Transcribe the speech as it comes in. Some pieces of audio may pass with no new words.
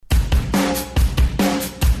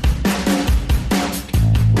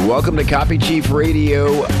Welcome to Copy Chief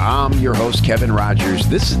Radio. I'm your host, Kevin Rogers.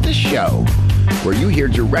 This is the show where you hear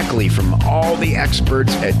directly from all the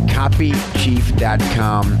experts at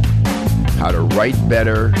copychief.com how to write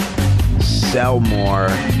better, sell more,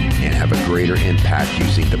 and have a greater impact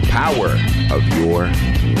using the power of your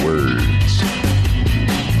words.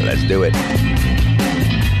 Let's do it.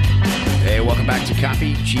 Hey, welcome back to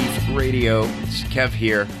Copy Chief Radio. It's Kev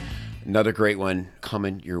here. Another great one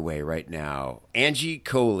coming your way right now. Angie,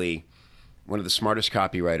 Colee, one of the smartest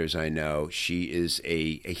copywriters I know. She is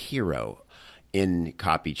a hero in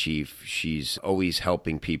Copy Chief. She's always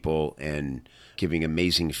helping people and giving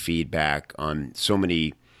amazing feedback on so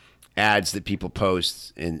many ads that people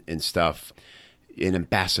post and stuff. An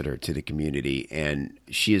ambassador to the community. And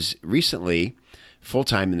she is recently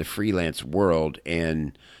full-time in the freelance world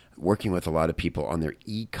and working with a lot of people on their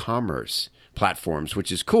e-commerce platforms,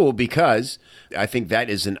 which is cool because I think that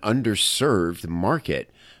is an underserved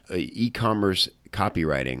market, e-commerce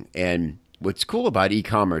copywriting. And what's cool about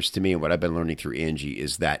e-commerce to me and what I've been learning through Angie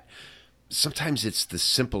is that sometimes it's the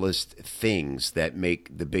simplest things that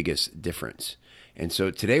make the biggest difference. And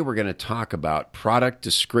so today we're going to talk about product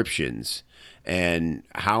descriptions and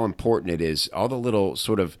how important it is, all the little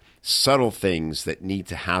sort of subtle things that need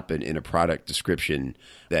to happen in a product description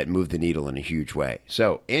that move the needle in a huge way.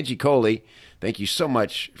 So, Angie, Colee, thank you so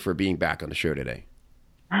much for being back on the show today.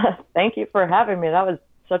 Thank you for having me. That was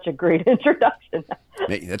such a great introduction.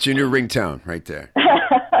 Hey, that's your new ringtone right there.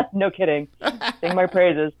 No kidding. Sing my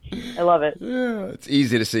praises. I love it. Yeah, it's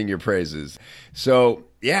easy to sing your praises. So,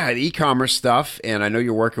 yeah, e-commerce stuff, and I know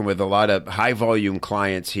you're working with a lot of high-volume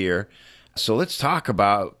clients here. So let's talk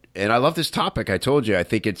about, and I love this topic. I told you, I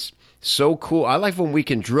think it's so cool. I like when we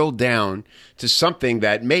can drill down to something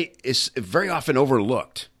that is very often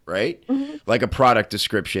overlooked, right? Mm-hmm. Like a product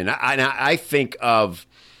description. I think of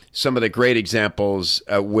some of the great examples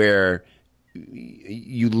where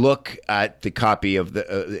you look at the copy of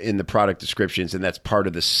in the product descriptions, and that's part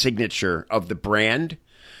of the signature of the brand.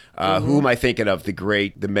 Who am I thinking of?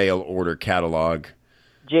 The mail order catalog.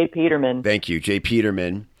 J. Peterman. Thank you, J.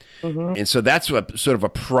 Peterman. Mm-hmm. And so that's sort of a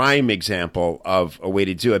prime example of a way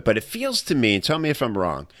to do it. But it feels to me, and tell me if I'm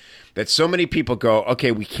wrong, that so many people go,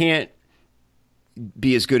 okay, we can't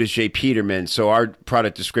be as good as J. Peterman, so our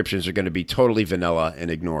product descriptions are going to be totally vanilla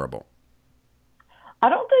and ignorable. I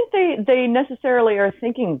don't think they necessarily are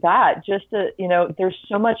thinking that. Just that, there's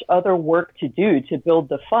so much other work to do to build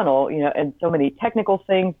the funnel, and so many technical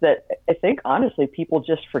things that I think, honestly, people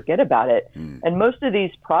just forget about it. And most of these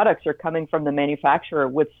products are coming from the manufacturer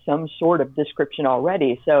with some sort of description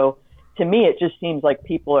already. So to me, it just seems like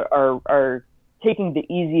people are taking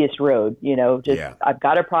the easiest road, I've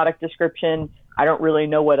got a product description. I don't really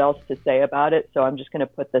know what else to say about it, so I'm just going to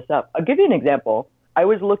put this up. I'll give you an example. I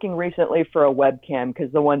was looking recently for a webcam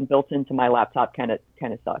because the one built into my laptop kind of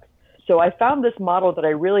sucks. So I found this model that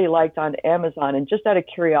I really liked on Amazon, and just out of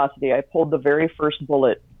curiosity, I pulled the very first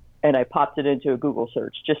bullet and I popped it into a Google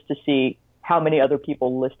search just to see how many other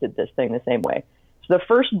people listed this thing the same way. So the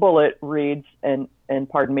first bullet reads, and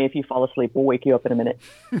pardon me if you fall asleep, we'll wake you up in a minute.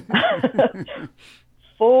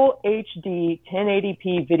 Full HD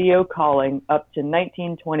 1080p video calling up to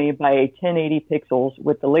 1920 by 1080 pixels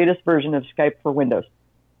with the latest version of Skype for Windows.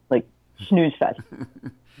 Like, snooze fest.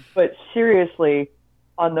 But seriously,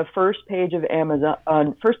 on the first page of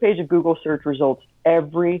Google search results,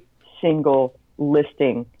 every single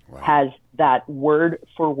listing has that word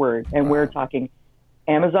for word. And we're talking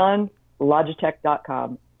Amazon,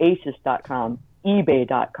 Logitech.com, Asus.com,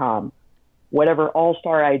 eBay.com, whatever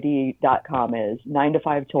allstarid.com is, 9 to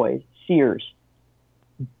 5 Toys, Sears,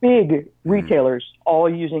 big retailers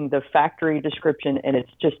all using the factory description. And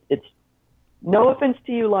it's no offense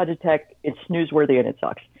to you, Logitech, it's snoozeworthy and it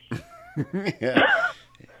sucks. Yeah.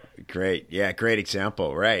 Great. Yeah, great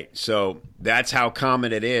example. Right. So that's how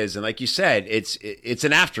common it is. And like you said, it's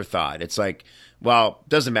an afterthought. It's like, well,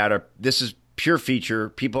 doesn't matter. This is pure feature.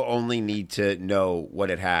 People only need to know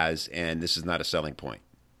what it has, and this is not a selling point.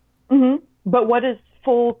 Mm-hmm. But what does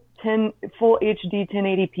full HD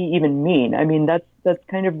 1080p even mean? I mean, that's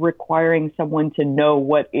kind of requiring someone to know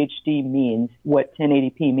what HD means, what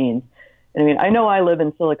 1080p means. And I mean, I know I live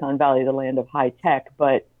in Silicon Valley, the land of high tech,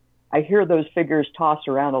 but I hear those figures tossed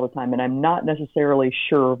around all the time, and I'm not necessarily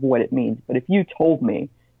sure of what it means. But if you told me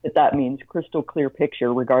that means crystal clear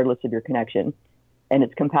picture, regardless of your connection, and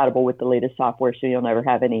it's compatible with the latest software, so you'll never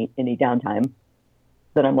have any downtime,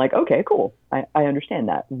 then I'm like, okay, cool. I understand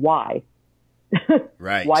that. Why?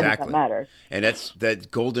 Right. Why exactly. does that matter? And that's the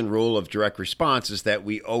golden rule of direct response is that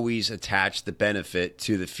we always attach the benefit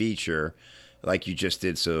to the feature like you just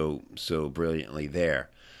did so brilliantly there.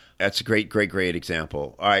 That's a great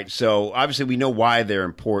example. All right, so obviously we know why they're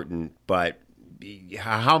important, but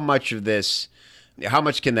how much can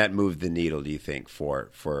that move the needle, do you think,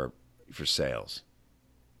 for sales?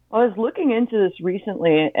 I was looking into this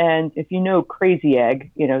recently, and if you know Crazy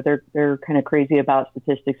Egg, they're kind of crazy about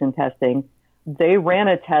statistics and testing. They ran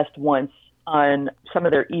a test once on some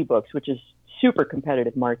of their ebooks, which is super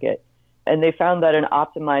competitive market. And they found that an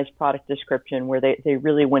optimized product description where they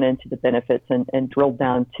really went into the benefits and drilled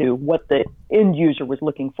down to what the end user was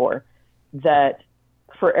looking for, that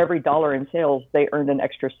for every dollar in sales, they earned an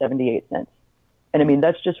extra 78 cents. And I mean,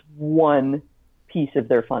 that's just one piece of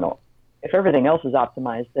their funnel. If everything else is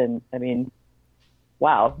optimized, then, I mean,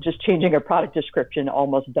 wow, just changing a product description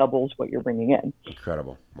almost doubles what you're bringing in.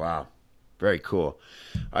 Incredible. Wow. Very cool.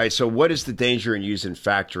 All right. So what is the danger in using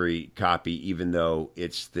factory copy, even though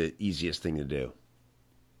it's the easiest thing to do?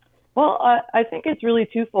 Well, I think it's really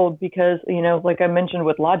twofold because, like I mentioned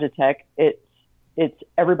with Logitech, it's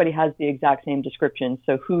everybody has the exact same description.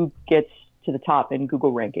 So who gets to the top in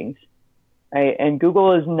Google rankings, right? And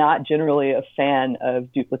Google is not generally a fan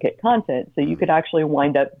of duplicate content. So you could actually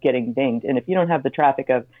wind up getting dinged. And if you don't have the traffic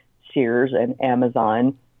of Sears and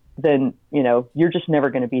Amazon, then, you're just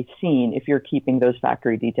never going to be seen if you're keeping those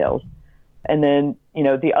factory details. And then,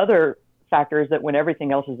 the other factor is that when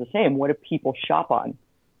everything else is the same, what do people shop on?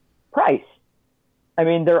 Price. I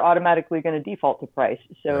mean, they're automatically going to default to price.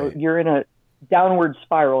 So right. You're in a downward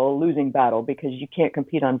spiral, a losing battle, because you can't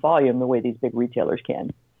compete on volume the way these big retailers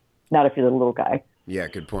can. Not if you're the little guy. Yeah,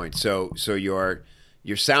 good point. So you're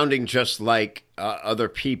sounding just like other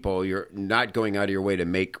people. You're not going out of your way to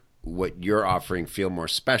make what you're offering feel more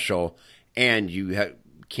special, and you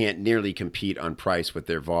can't nearly compete on price with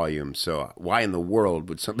their volume. So why in the world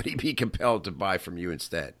would somebody be compelled to buy from you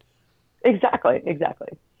instead? Exactly.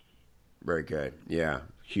 Very good. Yeah,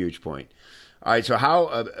 huge point. All right, so how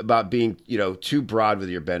about being too broad with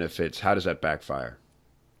your benefits? How does that backfire?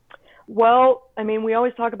 Well, I mean, we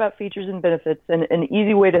always talk about features and benefits, and an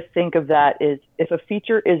easy way to think of that is if a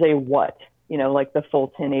feature is a what, like the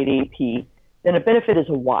full 1080p, then a benefit is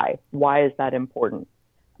a why. Why is that important?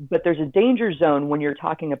 But there's a danger zone when you're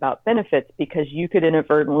talking about benefits because you could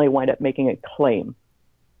inadvertently wind up making a claim.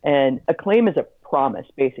 And a claim is a promise,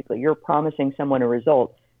 basically. You're promising someone a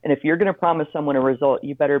result. And if you're going to promise someone a result,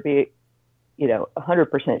 you better be,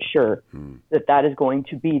 100% sure that that is going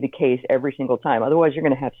to be the case every single time. Otherwise, you're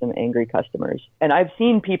going to have some angry customers. And I've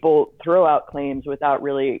seen people throw out claims without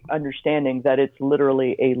really understanding that it's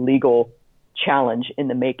literally a legal challenge in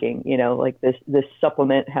the making. Like this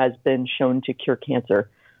supplement has been shown to cure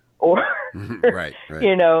cancer, or right.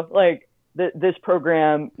 Like this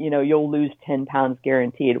program, you'll lose 10 pounds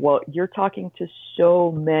guaranteed. Well, you're talking to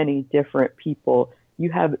so many different people.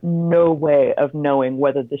 You have no way of knowing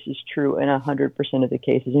whether this is true in 100% of the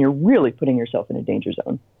cases, and you're really putting yourself in a danger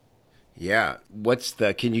zone. Yeah.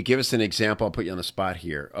 Can you give us an example? I'll put you on the spot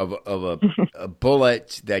here of a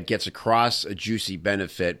bullet that gets across a juicy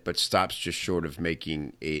benefit, but stops just short of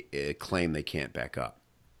making a claim they can't back up.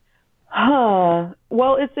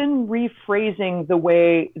 Well, it's in rephrasing the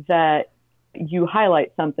way that you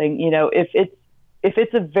highlight something. If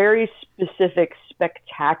it's a very specific,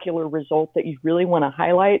 spectacular result that you really want to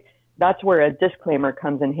highlight, that's where a disclaimer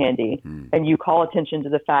comes in handy. And you call attention to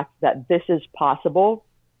the fact that this is possible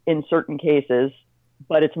in certain cases,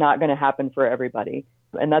 but it's not going to happen for everybody.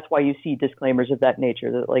 And that's why you see disclaimers of that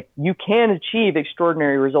nature, that like you can achieve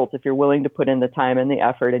extraordinary results if you're willing to put in the time and the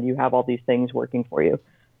effort and you have all these things working for you.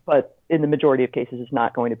 But in the majority of cases, it's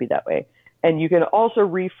not going to be that way. And you can also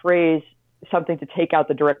rephrase something to take out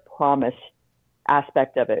the direct promise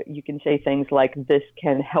aspect of it. You can say things like, this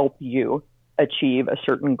can help you achieve a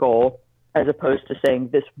certain goal, as opposed to saying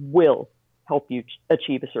this will help you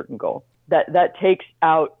achieve a certain goal. That takes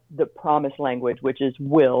out the promise language, which is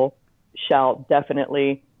will, shall,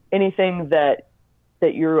 definitely, anything that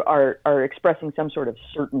you are expressing some sort of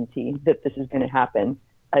certainty that this is going to happen.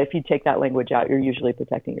 If you take that language out, you're usually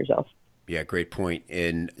protecting yourself. Yeah, great point.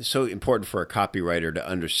 And so important for a copywriter to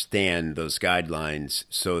understand those guidelines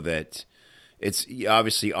so that it's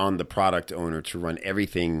obviously on the product owner to run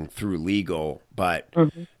everything through legal, but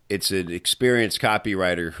it's an experienced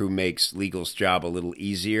copywriter who makes legal's job a little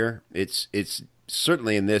easier. It's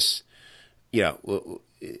certainly in this,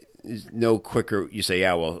 no quicker. You say,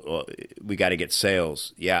 yeah, well we got to get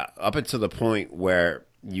sales. Yeah, up until the point where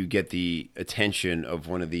you get the attention of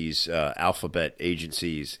one of these alphabet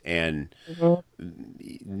agencies, and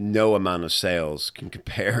no amount of sales can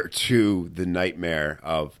compare to the nightmare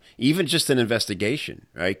of even just an investigation,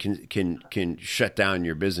 right? Can shut down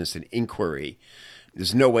your business. An inquiry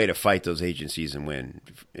there's no way to fight those agencies and win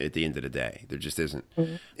at the end of the day. There just isn't.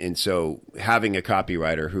 Mm-hmm. And so having a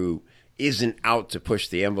copywriter who isn't out to push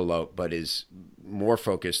the envelope, but is more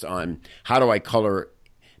focused on how do I color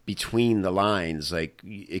between the lines, like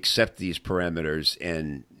accept these parameters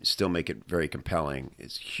and still make it very compelling,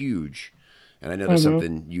 is huge. And I know that's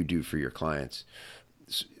something you do for your clients.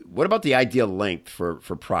 What about the ideal length for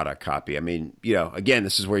product copy? I mean, again,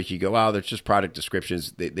 this is where you can go, oh, there's just product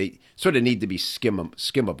descriptions. They sort of need to be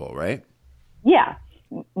skimmable, right? Yeah.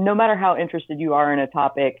 No matter how interested you are in a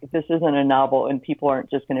topic, this isn't a novel and people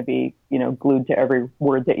aren't just going to be, glued to every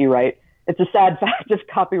word that you write. It's a sad fact of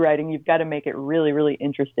copywriting. You've got to make it really, really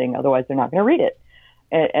interesting. Otherwise, they're not going to read it.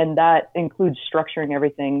 And that includes structuring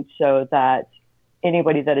everything so that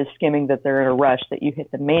anybody that is skimming, that they're in a rush, that you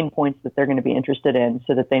hit the main points that they're going to be interested in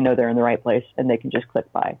so that they know they're in the right place and they can just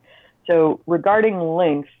click by. So regarding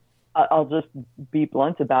length, I'll just be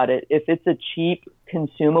blunt about it. If it's a cheap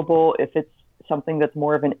consumable, if it's something that's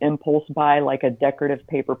more of an impulse buy, like a decorative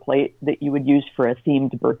paper plate that you would use for a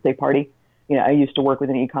themed birthday party. I used to work with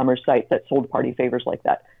an e-commerce site that sold party favors like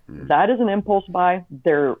that. That is an impulse buy.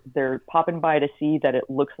 They're popping by to see that it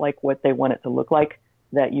looks like what they want it to look like,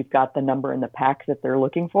 that you've got the number in the pack that they're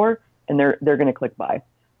looking for, and they're going to click buy.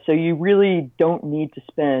 So you really don't need to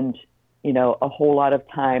spend, a whole lot of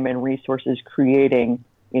time and resources creating,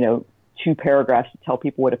 2 paragraphs to tell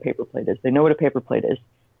people what a paper plate is. They know what a paper plate is.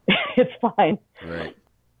 It's fine. Right.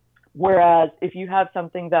 Whereas if you have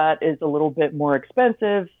something that is a little bit more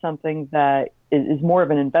expensive, something that is more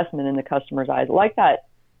of an investment in the customer's eyes, like that,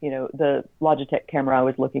 the Logitech camera I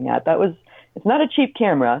was looking at, it's not a cheap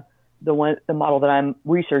camera, the model that I'm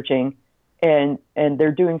researching, and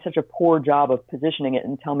they're doing such a poor job of positioning it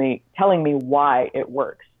and telling me why it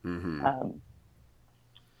works. Mm-hmm.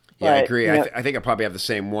 Yeah, I agree. I think I probably have the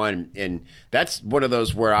same one. And that's one of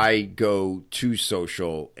those where I go to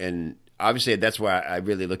social. And obviously that's why I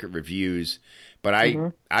really look at reviews. But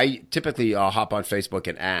I typically I'll hop on Facebook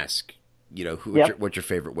and ask, what's your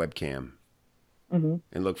favorite webcam? Mm-hmm.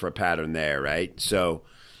 And look for a pattern there, right? So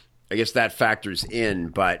I guess that factors in.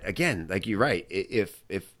 But again, like you're right. If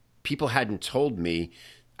people hadn't told me,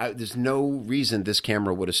 there's no reason this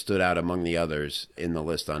camera would have stood out among the others in the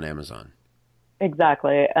list on Amazon.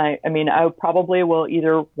 Exactly. I mean, I probably will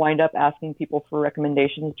either wind up asking people for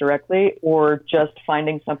recommendations directly or just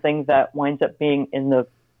finding something that winds up being in the,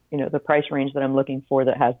 the price range that I'm looking for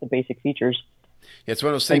that has the basic features. Yeah, it's one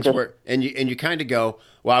of those things where, and you kind of go,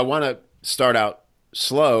 well, I want to start out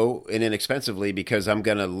slow and inexpensively because I'm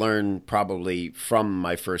going to learn probably from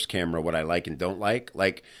my first camera what I like and don't like.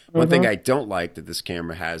 Like one thing I don't like that this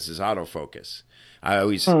camera has is autofocus.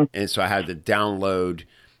 And so I had to download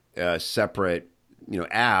a separate,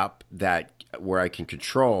 app where I can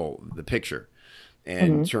control the picture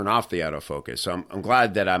and turn off the autofocus. So I'm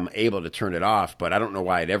glad that I'm able to turn it off, but I don't know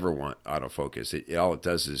why I'd ever want autofocus. All it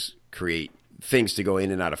does is create things to go in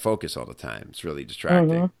and out of focus all the time. It's really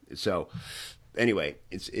distracting. So anyway,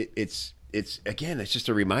 it's again, it's just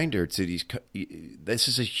a reminder to these. This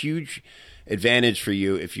is a huge advantage for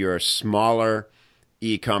you if you're a smaller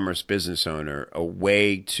e-commerce business owner, a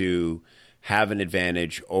way to have an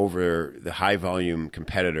advantage over the high volume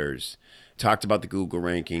competitors. Talked about the Google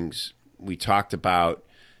rankings. We talked about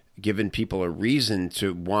giving people a reason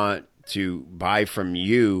to want to buy from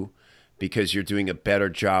you because you're doing a better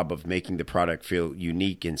job of making the product feel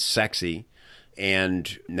unique and sexy.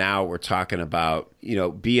 And now we're talking about,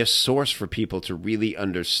 be a source for people to really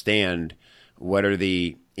understand what are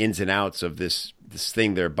the ins and outs of this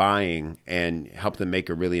thing they're buying and help them make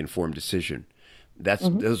a really informed decision.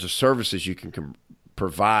 Those are services you can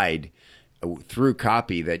provide through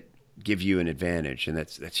copy that give you an advantage, and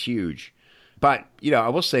that's huge. But I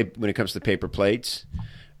will say, when it comes to paper plates,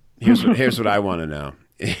 here's what I want to know: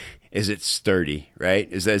 is it sturdy? Right?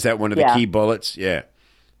 Is that one of the key bullets? Yeah.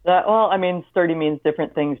 Sturdy means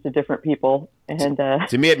different things to different people, and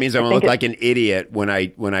to me, it means I'm gonna look like an idiot when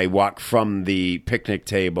I walk from the picnic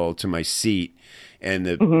table to my seat, and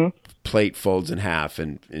the plate folds in half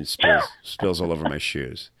and spills all over my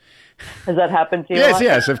shoes. Has that happened to you?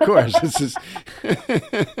 Yes, of course.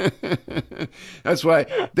 That's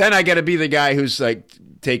why. Then I got to be the guy who's like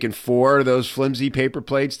taking 4 of those flimsy paper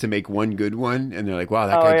plates to make one good one, and they're like, "Wow,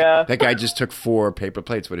 that guy just took 4 paper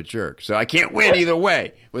plates. What a jerk!" So I can't win either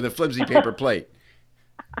way with a flimsy paper plate.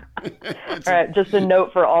 All right, just a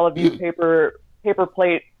note for all of you paper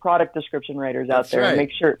plate product description writers out there. Right.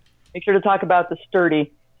 Make sure to talk about the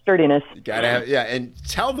sturdiness. You gotta have, and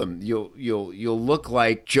tell them you'll look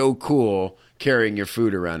like Joe Cool carrying your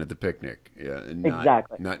food around at the picnic. Yeah, and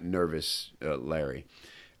exactly. Not nervous Larry.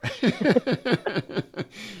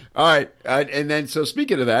 All right. And then, so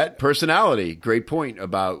speaking of that, personality, great point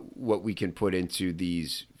about what we can put into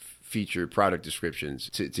these feature product descriptions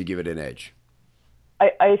to give it an edge.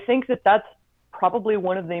 I think that's probably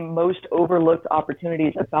one of the most overlooked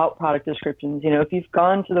opportunities about product descriptions. You know, if you've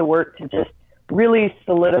gone to the work to just really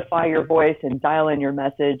solidify your voice and dial in your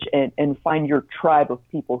message and find your tribe of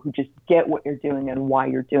people who just get what you're doing and why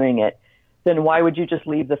you're doing it, then why would you just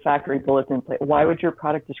leave the factory bulletin plate? Why would your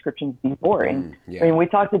product descriptions be boring? Yeah. I mean, we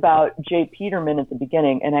talked about J. Peterman at the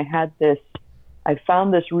beginning, and I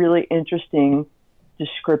found this really interesting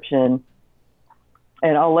description,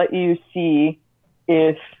 and I'll let you see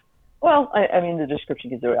if, I mean, the description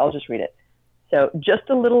gives it away. I'll just read it. So, just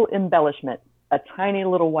a little embellishment, a tiny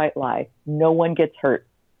little white lie. No one gets hurt.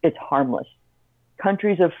 It's harmless.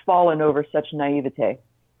 Countries have fallen over such naivete.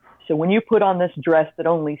 So when you put on this dress that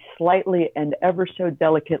only slightly and ever so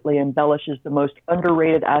delicately embellishes the most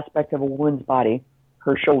underrated aspect of a woman's body,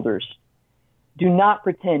 her shoulders, do not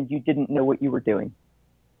pretend you didn't know what you were doing.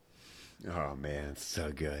 Oh, man,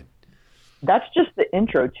 so good. That's just the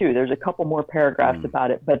intro, too. There's a couple more paragraphs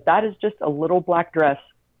about it, but that is just a little black dress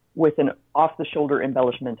with an off-the-shoulder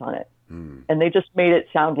embellishment on it. And they just made it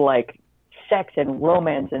sound like sex and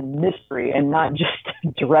romance and mystery and not just a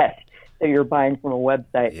dress that you're buying from a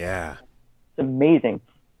website. Yeah. It's amazing.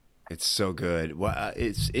 It's so good. Well,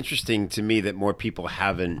 it's interesting to me that more people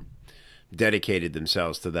haven't dedicated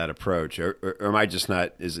themselves to that approach, or am I just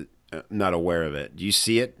not aware of it? Do you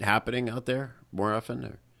see it happening out there more often?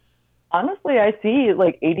 Or? Honestly, I see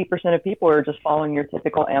like 80% of people are just following your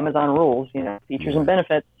typical Amazon rules, you know, features and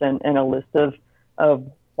benefits and a list of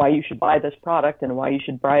why you should buy this product and why you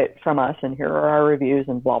should buy it from us. And here are our reviews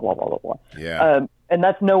and blah, blah, blah, blah, blah. Yeah. And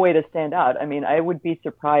that's no way to stand out. I mean, I would be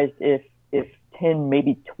surprised if 10,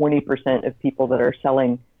 maybe 20% of people that are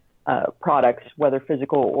selling products, whether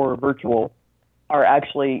physical or virtual, are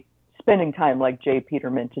actually spending time like Jay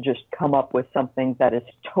Peterman to just come up with something that is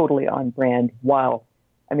totally on brand. While,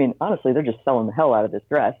 I mean, honestly, they're just selling the hell out of this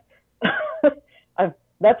dress.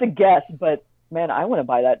 That's a guess, but man, I want to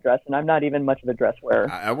buy that dress, and I'm not even much of a dress wearer.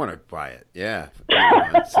 I want to buy it. Yeah.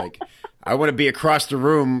 It's like, I want to be across the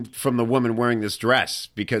room from the woman wearing this dress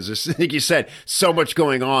because there's, like you said, so much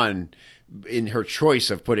going on in her choice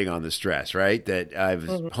of putting on this dress, right? That I have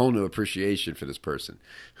a whole new appreciation for this person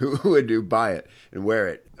who would buy it and wear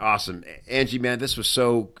it. Awesome. Angie, man, this was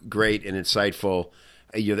so great and insightful.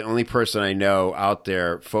 You're the only person I know out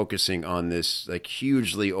there focusing on this like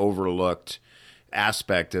hugely overlooked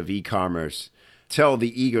aspect of e-commerce. Tell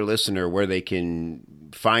the eager listener where they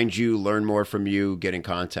can find you, learn more from you, get in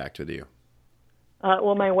contact with you.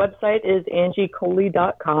 Well, my website is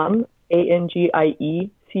angiecolee.com,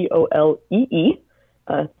 AngieColee,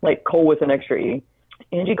 like Cole with an extra E,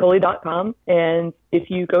 angiecolee.com. And if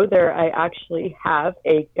you go there, I actually have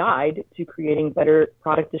a guide to creating better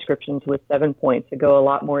product descriptions with 7 points to go a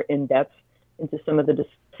lot more in depth into some of the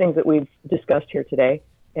things that we've discussed here today.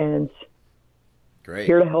 And great.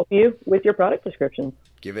 Here to help you with your product descriptions.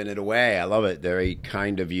 Giving it away. I love it. Very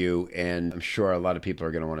kind of you. And I'm sure a lot of people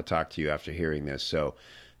are going to want to talk to you after hearing this. So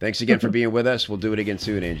thanks again for being with us. We'll do it again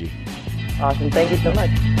soon, Angie. Awesome. Thank you so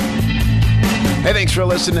much. Hey, thanks for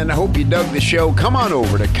listening. I hope you dug the show. Come on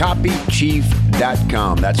over to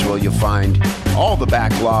copychief.com. That's where you'll find all the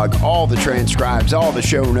backlog, all the transcribes, all the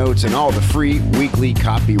show notes, and all the free weekly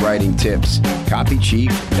copywriting tips.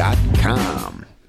 Copychief.com.